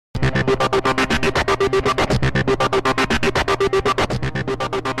Hey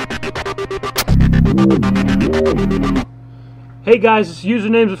guys, this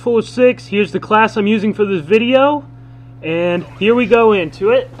username's Foolish6. Here's the class I'm using for this video, and here we go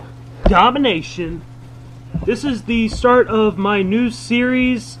into it. Domination. This is the start of my new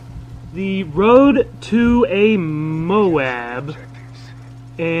series, The Road to a MOAB,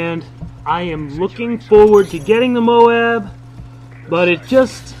 and I am looking forward to getting the MOAB, but it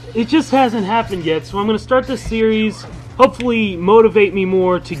just hasn't happened yet. So I'm going to start this series, hopefully motivate me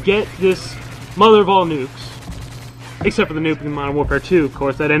more to get this mother of all nukes. Except for the nuke in Modern Warfare 2, of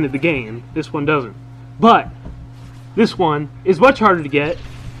course, that ended the game. This one doesn't. But this one is much harder to get,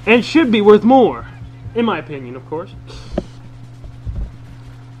 and should be worth more, in my opinion, of course.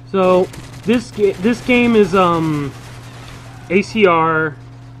 So this game is ACR.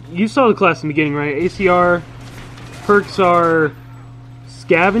 You saw the class in the beginning, right? ACR perks are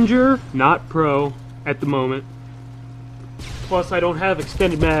Scavenger, not Pro at the moment. Plus, I don't have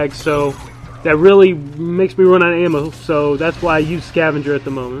extended mags, so that really makes me run out of ammo, so that's why I use Scavenger at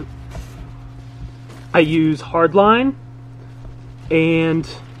the moment. I use Hardline and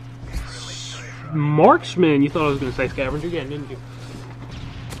Marksman. You thought I was going to say Scavenger again, didn't you?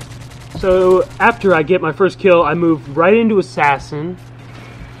 So after I get my first kill, I move right into Assassin,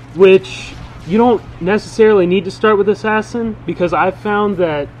 which you don't necessarily need to start with Assassin, because I've found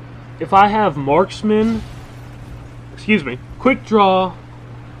that if I have Marksman, Quick Draw,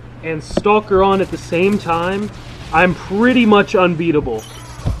 and Stalker on at the same time, I'm pretty much unbeatable.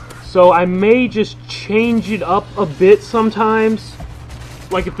 So I may just change it up a bit sometimes.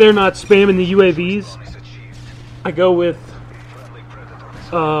 Like if they're not spamming the UAVs, I go with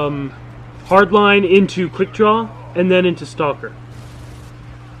Hardline into Quick Draw and then into Stalker.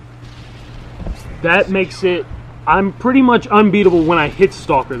 That makes it, I'm pretty much unbeatable when I hit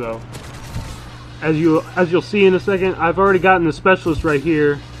Stalker though. As you'll see in a second, I've already gotten the Specialist right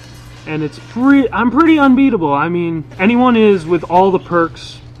here. And I'm pretty unbeatable. I mean, anyone is with all the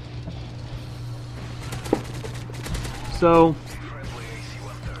perks. So,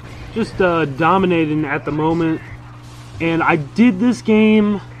 just dominating at the moment. And I did this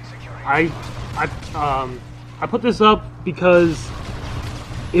game. I put this up because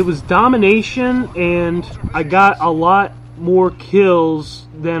it was domination, and I got a lot more kills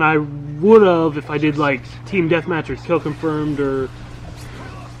than I would have if I did like team deathmatch or kill confirmed or,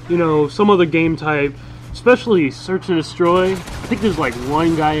 you know, some other game type, especially Search and Destroy. I think there's like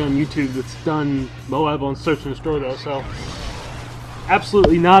one guy on YouTube that's done MOAB on Search and Destroy though, so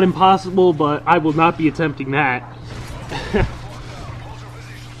absolutely not impossible, but I will not be attempting that.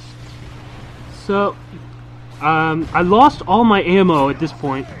 So, I lost all my ammo at this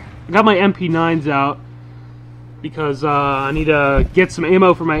point. I got my MP9s out because I need to get some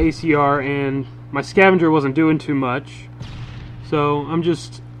ammo for my ACR, and my Scavenger wasn't doing too much. So I'm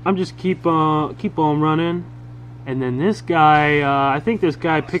just keep on running, and then this guy, I think this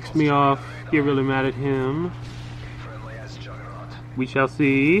guy picks me off. Get really mad at him. We shall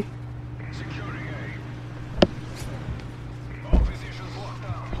see.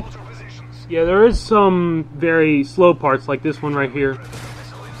 Yeah, there is some very slow parts like this one right here,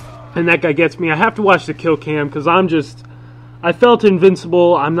 and that guy gets me. I have to watch the kill cam because I felt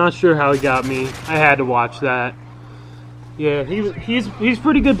invincible. I'm not sure how he got me. I had to watch that. Yeah, he's a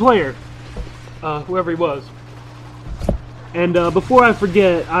pretty good player, whoever he was. And before I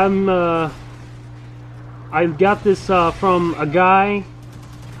forget, I got this from a guy.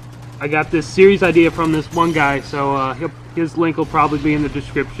 I got this series idea from this one guy, so his link will probably be in the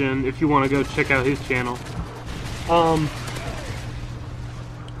description if you want to go check out his channel.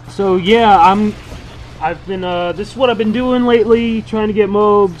 So yeah, I've been this is what I've been doing lately, trying to get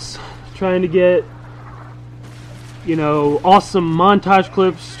MOABs, trying to get, you know, awesome montage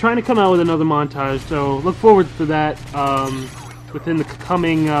clips, trying to come out with another montage, so look forward to that within the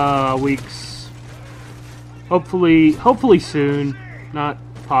coming weeks. Hopefully soon, not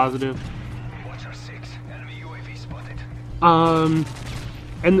positive. And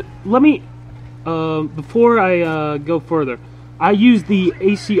let me, before I go further, I use the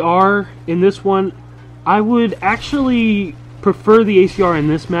ACR in this one. I would actually prefer the ACR in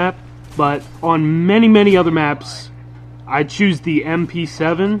this map, but on many other maps, I choose the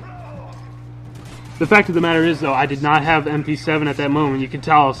MP7. The fact of the matter is, though, I did not have MP7 at that moment. You can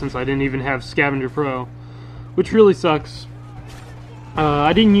tell since I didn't even have Scavenger Pro, which really sucks.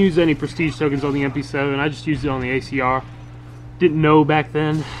 I didn't use any prestige tokens on the MP7. I just used it on the ACR. Didn't know back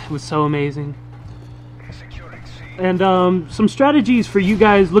then. It was so amazing. And some strategies for you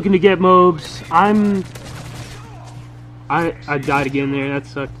guys looking to get MOABs. I died again there. That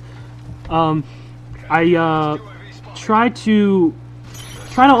sucked. I try to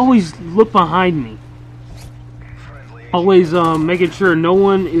always look behind me. Always making sure no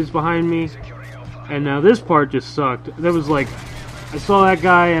one is behind me. And now this part just sucked. There was like, I saw that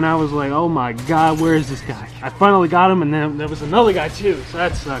guy and I was like, oh my god, where is this guy? I finally got him, and then there was another guy too, so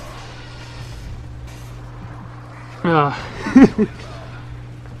that sucked.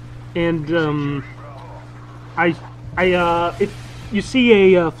 And if you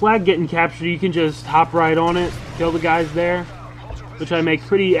see a flag getting captured, you can just hop right on it, kill the guys there, which I make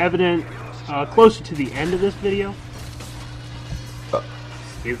pretty evident closer to the end of this video.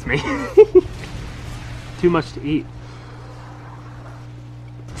 Excuse me. Too much to eat.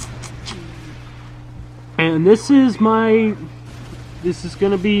 And this is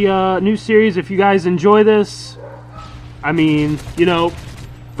gonna be a new series. If you guys enjoy this, I mean, you know,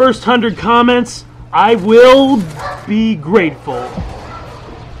 first 100 comments, I will be grateful.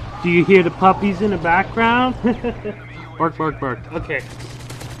 Do you hear the puppies in the background? Bark, bark, bark. Okay.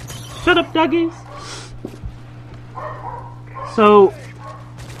 Shut up, doggies. So,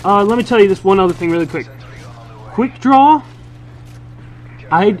 let me tell you this one other thing really quick. Quick Draw.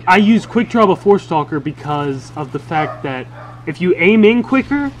 I use Quick Draw before Stalker because of the fact that if you aim in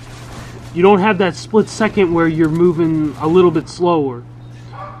quicker, you don't have that split second where you're moving a little bit slower.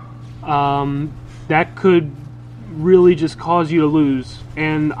 That could really just cause you to lose.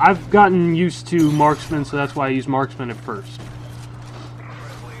 And I've gotten used to Marksman, so that's why I use Marksman at first.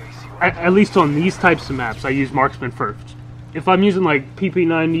 At least on these types of maps, I use Marksman first. If I'm using like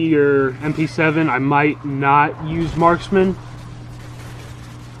PP90 or MP7, I might not use Marksman.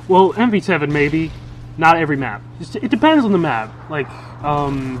 Well, MP7 maybe. Not every map. It depends on the map. Like,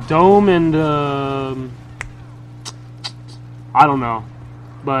 Dome and, I don't know.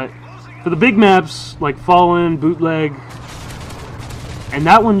 But for the big maps, like Fallen, Bootleg, and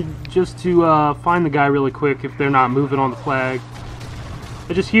that one just to find the guy really quick if they're not moving on the flag.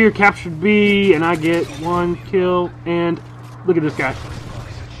 I just hear captured B, and I get one kill, and look at this guy.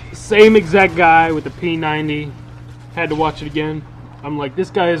 Same exact guy with the P90. Had to watch it again. I'm like, this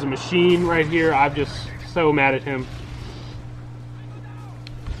guy is a machine right here. I'm just so mad at him.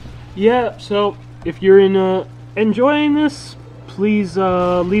 Yeah, so if you're enjoying this, please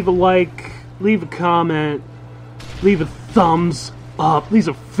leave a like, leave a comment, leave a thumbs up, leave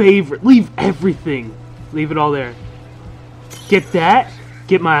a favorite, leave everything. Leave it all there. Get that.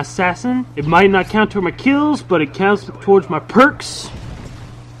 Get my assassin. It might not count toward my kills, but it counts towards my perks.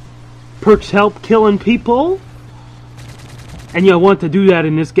 Perks help killing people. And you'll want to do that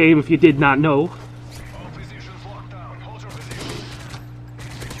in this game if you did not know.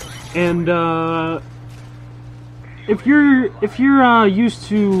 And if you're used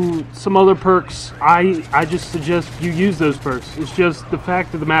to some other perks, I just suggest you use those perks. It's just the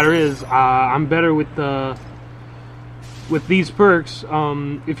fact of the matter is I'm better with these perks.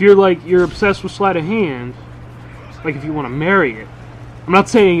 If you're obsessed with sleight of hand, like if you want to marry it. I'm not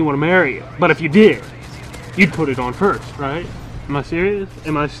saying you want to marry it, but if you did, you'd put it on first, right? Am I serious?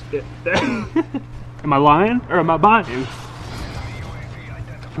 Am I lying or am I buying?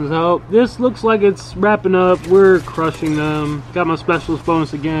 So this looks like it's wrapping up. We're crushing them. Got my specialist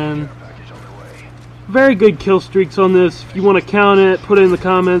bonus again. Very good kill streaks on this. If you want to count it, put it in the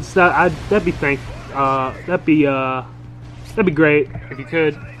comments. That'd be great if you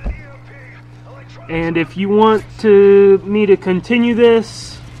could. And if you want me to continue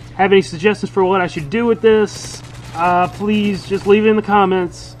this, have any suggestions for what I should do with this, please just leave it in the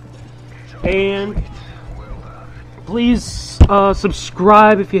comments. And please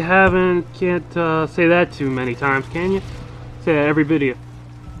subscribe if you haven't. Can't say that too many times, can you? Say that every video.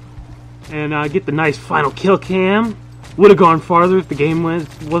 And get the nice final kill cam. Would have gone farther if the game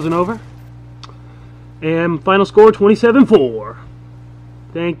wasn't over. And final score 27-4.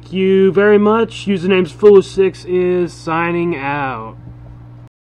 Thank you very much. Username's Foolish6 is signing out.